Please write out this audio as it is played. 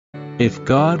If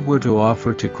God were to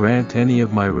offer to grant any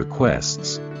of my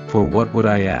requests, for what would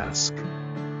I ask?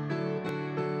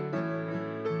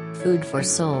 Food for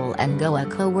Soul and Goa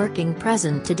co-working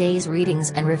present today's readings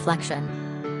and reflection.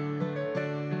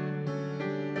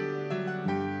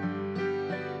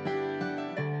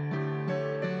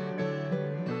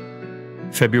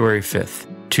 February 5th,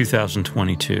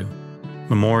 2022.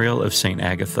 Memorial of St.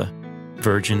 Agatha,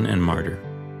 Virgin and Martyr.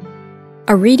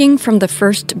 A reading from the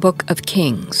first book of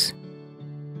Kings.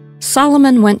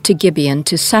 Solomon went to Gibeon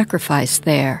to sacrifice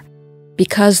there,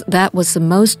 because that was the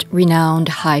most renowned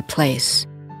high place.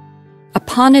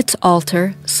 Upon its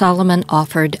altar, Solomon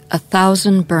offered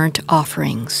 1,000 burnt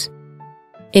offerings.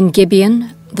 In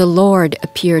Gibeon, the Lord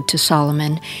appeared to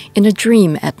Solomon in a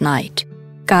dream at night.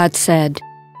 God said,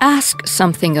 "Ask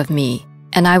something of me,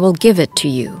 and I will give it to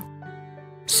you."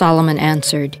 Solomon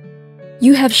answered,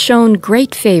 "You have shown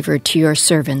great favor to your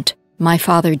servant, my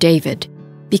father David,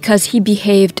 because he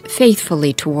behaved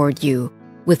faithfully toward you,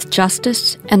 with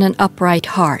justice and an upright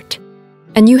heart.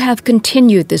 And you have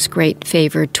continued this great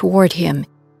favor toward him,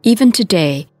 even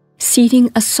today,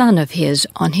 seating a son of his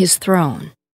on his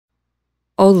throne.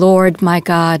 O Lord my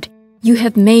God, you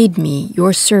have made me,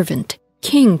 your servant,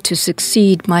 king to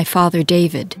succeed my father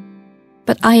David.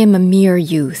 But I am a mere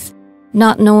youth,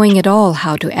 not knowing at all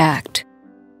how to act.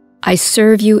 I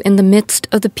serve you in the midst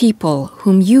of the people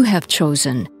whom you have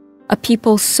chosen, a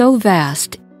people so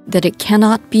vast that it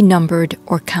cannot be numbered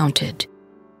or counted.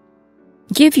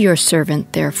 Give your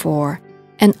servant, therefore,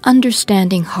 an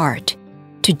understanding heart,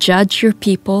 to judge your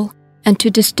people and to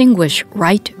distinguish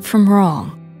right from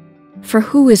wrong. For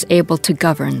who is able to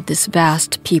govern this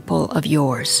vast people of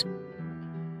yours?"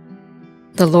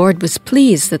 The Lord was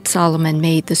pleased that Solomon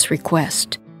made this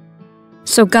request.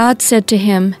 So God said to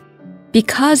him,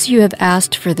 "Because you have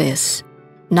asked for this,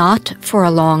 not for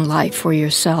a long life for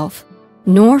yourself,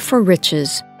 nor for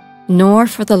riches, nor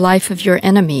for the life of your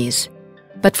enemies,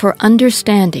 but for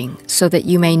understanding so that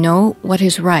you may know what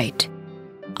is right,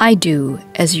 I do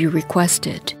as you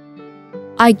requested.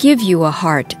 I give you a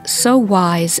heart so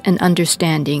wise and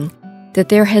understanding that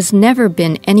there has never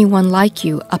been anyone like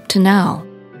you up to now,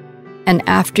 and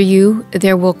after you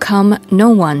there will come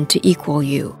no one to equal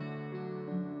you.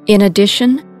 In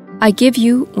addition, I give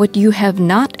you what you have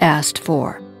not asked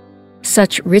for,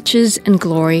 such riches and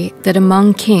glory that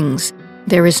among kings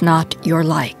there is not your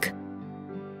like."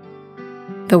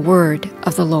 The word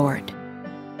of the Lord.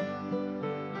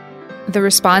 The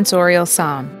responsorial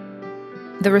psalm.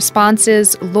 The response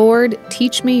is, "Lord,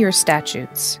 teach me your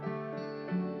statutes."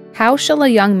 How shall a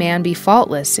young man be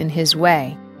faultless in his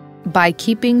way? By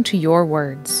keeping to your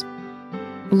words.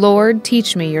 Lord,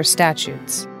 teach me your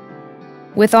statutes.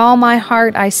 With all my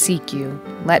heart I seek you.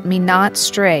 Let me not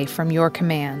stray from your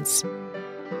commands.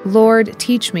 Lord,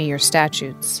 teach me your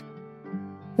statutes.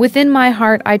 Within my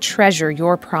heart I treasure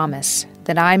your promise,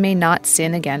 that I may not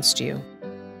sin against you.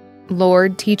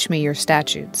 Lord, teach me your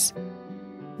statutes.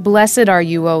 Blessed are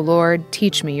you, O Lord,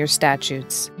 teach me your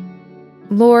statutes.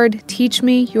 Lord, teach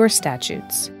me your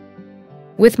statutes.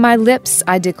 With my lips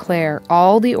I declare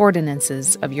all the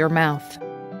ordinances of your mouth.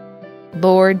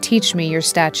 Lord, teach me your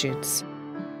statutes.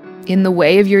 In the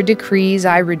way of your decrees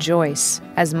I rejoice,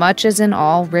 as much as in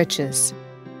all riches.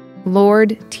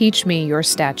 Lord, teach me your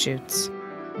statutes.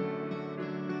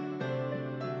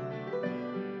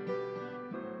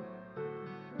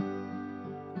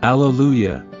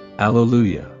 Alleluia,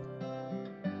 alleluia.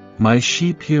 My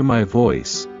sheep hear my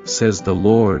voice, says the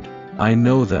Lord, I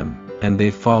know them, and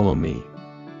they follow me.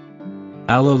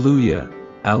 Alleluia,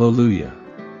 alleluia.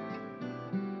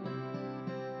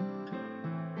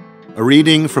 A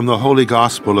reading from the Holy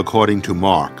Gospel according to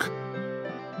Mark.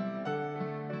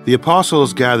 The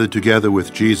apostles gathered together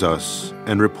with Jesus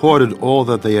and reported all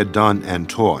that they had done and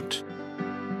taught.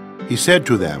 He said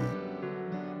to them,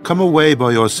 "Come away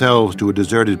by yourselves to a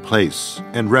deserted place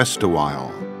and rest a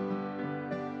while."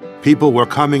 People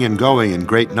were coming and going in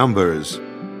great numbers,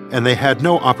 and they had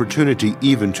no opportunity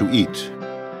even to eat.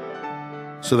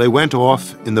 So they went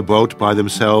off in the boat by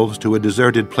themselves to a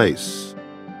deserted place.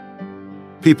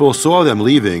 People saw them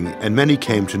leaving, and many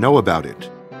came to know about it.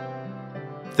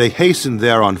 They hastened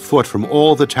there on foot from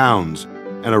all the towns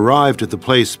and arrived at the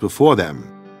place before them.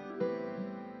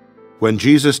 When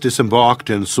Jesus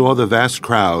disembarked and saw the vast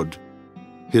crowd,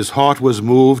 his heart was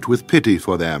moved with pity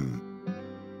for them,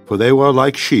 for they were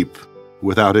like sheep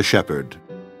without a shepherd,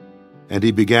 and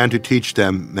he began to teach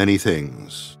them many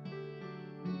things.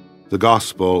 The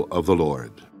Gospel of the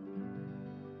Lord.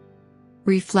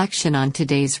 Reflection on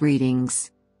today's readings.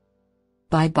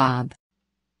 By Bob.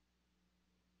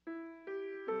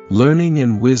 Learning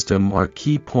and wisdom are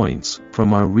key points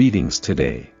from our readings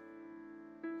today.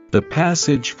 The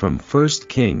passage from 1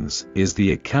 Kings is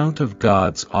the account of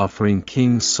God's offering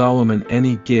King Solomon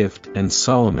any gift and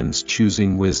Solomon's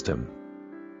choosing wisdom.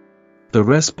 The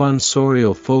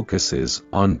responsorial focuses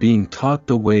on being taught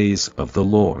the ways of the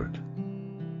Lord.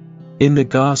 In the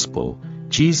Gospel,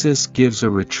 Jesus gives a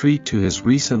retreat to his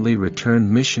recently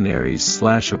returned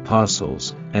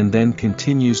missionaries/apostles, and then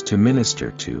continues to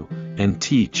minister to, and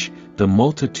teach, the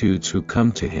multitudes who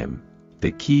come to him.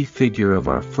 The key figure of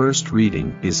our first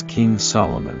reading is King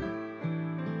Solomon.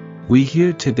 We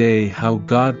hear today how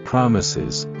God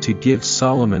promises to give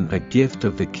Solomon a gift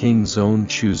of the king's own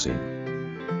choosing.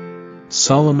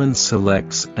 Solomon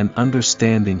selects an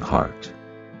understanding heart.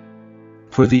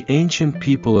 For the ancient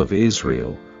people of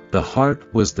Israel, the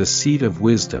heart was the seat of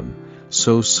wisdom,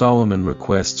 so Solomon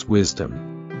requests wisdom.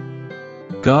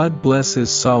 God blesses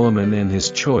Solomon and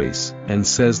his choice, and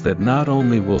says that not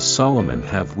only will Solomon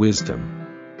have wisdom,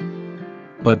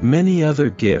 but many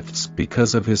other gifts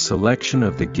because of his selection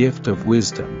of the gift of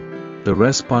wisdom. The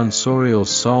responsorial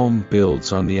psalm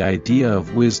builds on the idea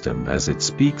of wisdom as it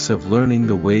speaks of learning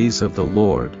the ways of the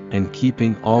Lord and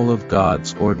keeping all of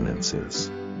God's ordinances.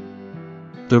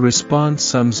 The response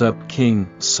sums up King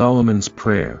Solomon's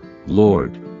prayer,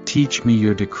 "Lord, teach me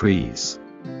your decrees."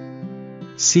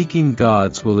 Seeking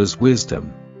God's will is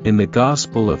wisdom. In the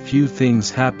Gospel, a few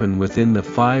things happen within the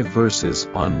 5 verses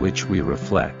on which we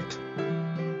reflect.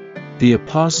 The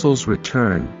apostles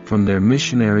return from their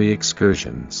missionary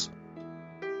excursions.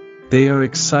 They are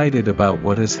excited about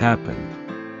what has happened.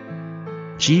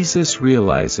 Jesus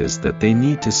realizes that they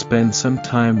need to spend some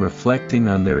time reflecting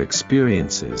on their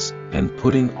experiences and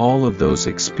putting all of those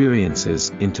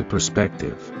experiences into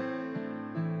perspective.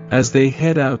 As they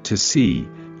head out to sea,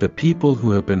 the people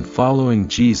who have been following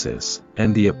Jesus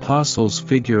and the apostles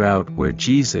figure out where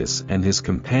Jesus and his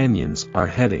companions are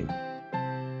heading.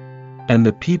 And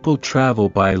the people travel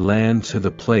by land to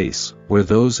the place where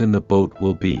those in the boat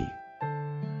will be.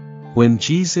 When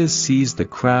Jesus sees the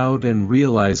crowd and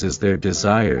realizes their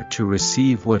desire to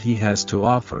receive what he has to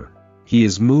offer, he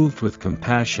is moved with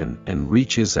compassion and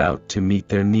reaches out to meet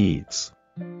their needs.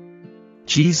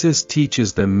 Jesus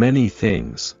teaches them many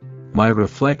things. My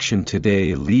reflection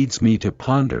today leads me to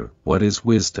ponder, what is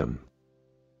wisdom?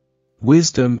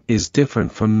 Wisdom is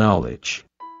different from knowledge.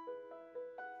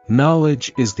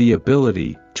 Knowledge is the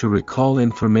ability to recall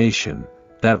information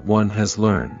that one has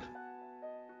learned.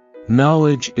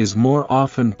 Knowledge is more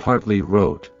often partly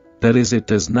rote, that is, it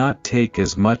does not take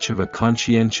as much of a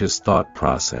conscientious thought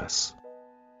process.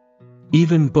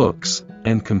 Even books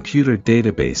and computer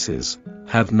databases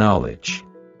have knowledge.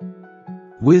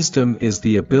 Wisdom is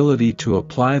the ability to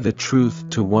apply the truth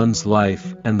to one's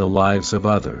life and the lives of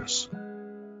others.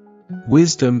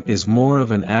 Wisdom is more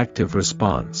of an active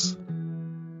response.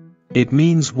 It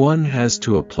means one has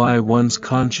to apply one's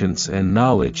conscience and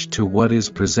knowledge to what is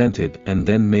presented and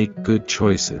then make good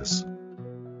choices.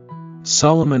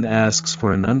 Solomon asks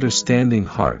for an understanding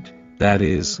heart, that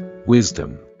is,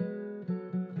 wisdom.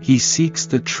 He seeks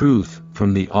the truth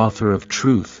from the author of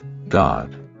truth,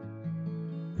 God.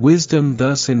 Wisdom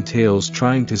thus entails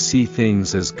trying to see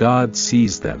things as God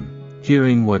sees them,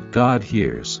 hearing what God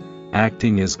hears,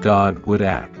 acting as God would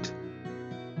act.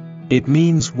 It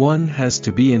means one has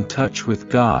to be in touch with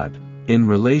God, in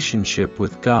relationship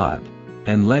with God,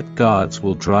 and let God's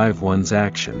will drive one's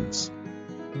actions.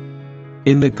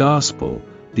 In the Gospel,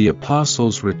 the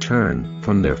apostles return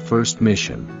from their first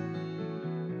mission.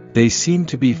 They seem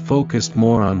to be focused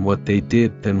more on what they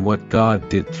did than what God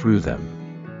did through them.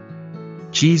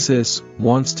 Jesus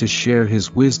wants to share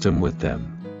his wisdom with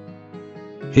them.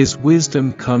 His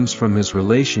wisdom comes from his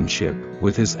relationship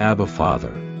with his Abba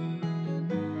Father.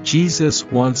 Jesus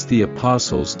wants the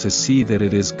apostles to see that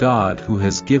it is God who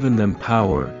has given them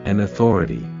power and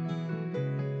authority.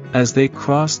 As they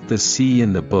crossed the sea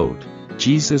in the boat,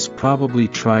 Jesus probably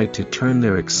tried to turn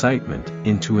their excitement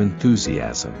into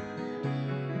enthusiasm.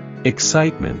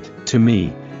 Excitement, to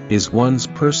me, is one's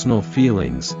personal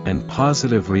feelings and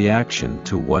positive reaction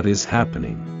to what is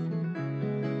happening.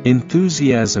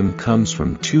 Enthusiasm comes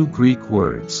from 2 Greek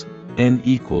words, en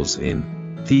equals in,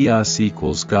 theos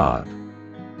equals God.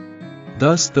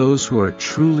 Thus those who are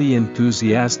truly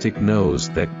enthusiastic knows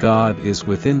that God is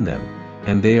within them,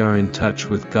 and they are in touch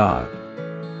with God.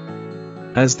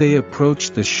 As they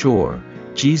approach the shore,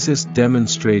 Jesus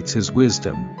demonstrates his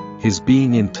wisdom, his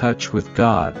being in touch with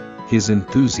God, his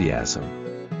enthusiasm.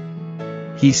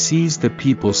 He sees the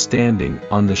people standing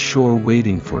on the shore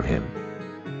waiting for him.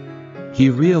 He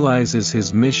realizes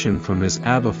his mission from his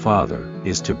Abba Father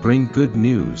is to bring good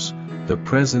news, the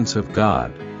presence of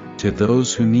God, to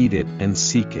those who need it and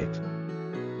seek it.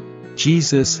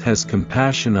 Jesus has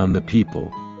compassion on the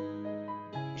people,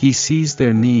 He sees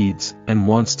their needs and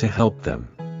wants to help them.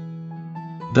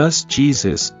 Thus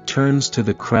Jesus turns to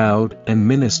the crowd and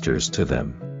ministers to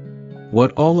them.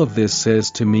 What all of this says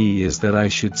to me is that I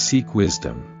should seek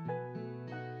wisdom.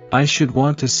 I should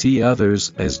want to see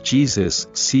others as Jesus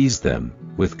sees them,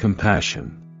 with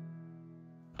compassion.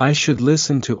 I should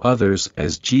listen to others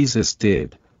as Jesus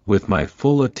did, with my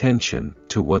full attention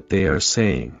to what they are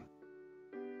saying.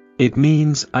 It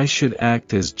means I should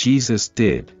act as Jesus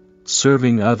did,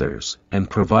 serving others and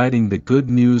providing the good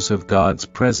news of God's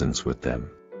presence with them.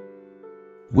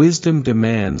 Wisdom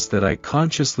demands that I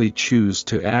consciously choose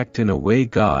to act in a way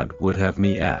God would have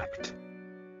me act.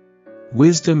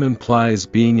 Wisdom implies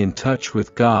being in touch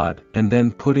with God and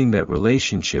then putting that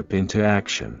relationship into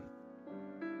action.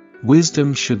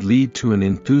 Wisdom should lead to an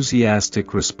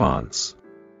enthusiastic response.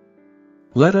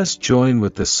 Let us join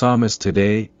with the psalmist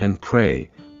today and pray,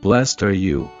 "Blessed are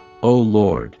you, O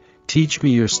Lord, teach me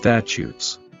your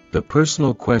statutes." The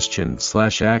personal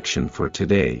question/action for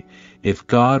today: if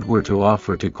God were to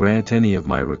offer to grant any of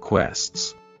my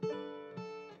requests,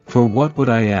 for what would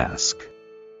I ask?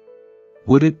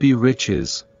 Would it be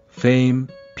riches, fame,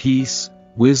 peace,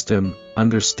 wisdom,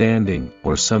 understanding,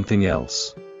 or something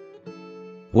else?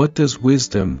 What does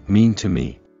wisdom mean to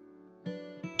me?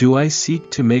 Do I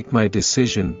seek to make my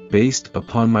decision based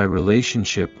upon my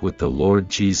relationship with the Lord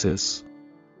Jesus?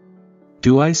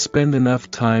 Do I spend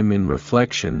enough time in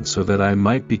reflection so that I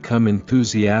might become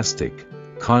enthusiastic,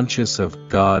 conscious of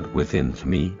God within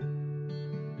me?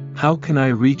 How can I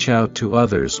reach out to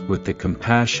others with the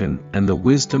compassion and the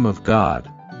wisdom of God?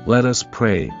 Let us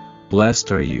pray.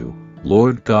 Blessed are you,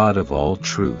 Lord God of all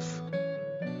truth.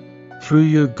 Through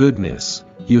your goodness,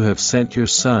 you have sent your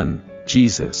Son,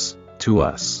 Jesus, to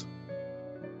us.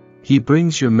 He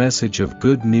brings your message of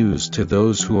good news to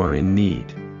those who are in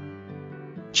need.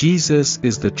 Jesus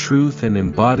is the truth and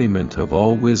embodiment of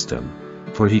all wisdom,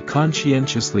 for he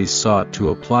conscientiously sought to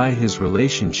apply his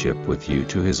relationship with you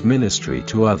to his ministry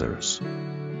to others.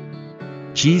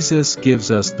 Jesus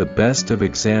gives us the best of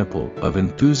example of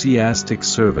enthusiastic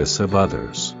service of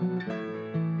others.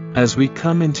 As we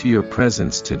come into your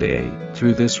presence today,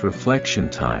 through this reflection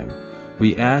time,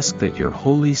 we ask that your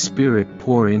Holy Spirit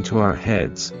pour into our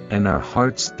heads and our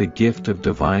hearts the gift of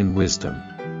divine wisdom.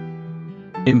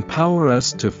 Empower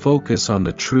us to focus on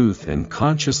the truth and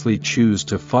consciously choose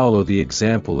to follow the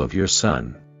example of your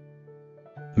Son.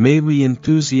 May we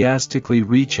enthusiastically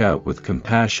reach out with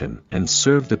compassion and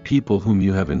serve the people whom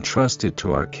you have entrusted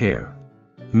to our care.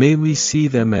 May we see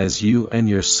them as you and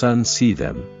your Son see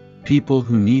them, people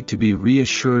who need to be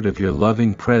reassured of your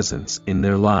loving presence in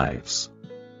their lives.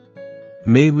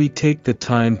 May we take the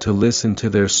time to listen to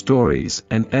their stories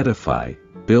and edify,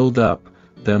 build up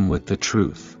them with the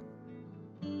truth.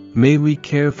 May we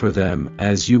care for them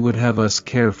as you would have us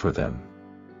care for them.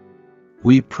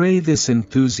 We pray this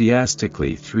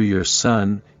enthusiastically through your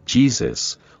Son,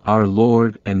 Jesus, our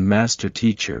Lord and Master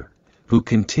Teacher, who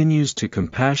continues to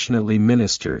compassionately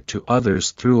minister to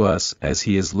others through us as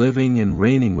he is living and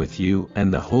reigning with you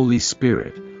and the Holy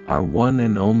Spirit, our one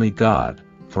and only God,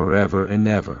 forever and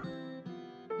ever.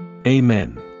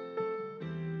 Amen.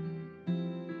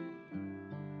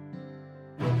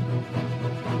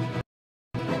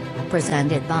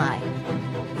 Presented by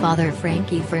Father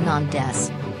Frankie Fernandez.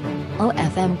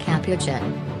 OFM Capuchin.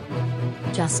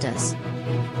 Justice.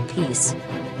 Peace.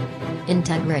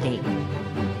 Integrity.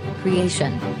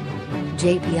 Creation.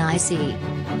 JPIC.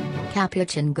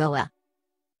 Capuchin Goa.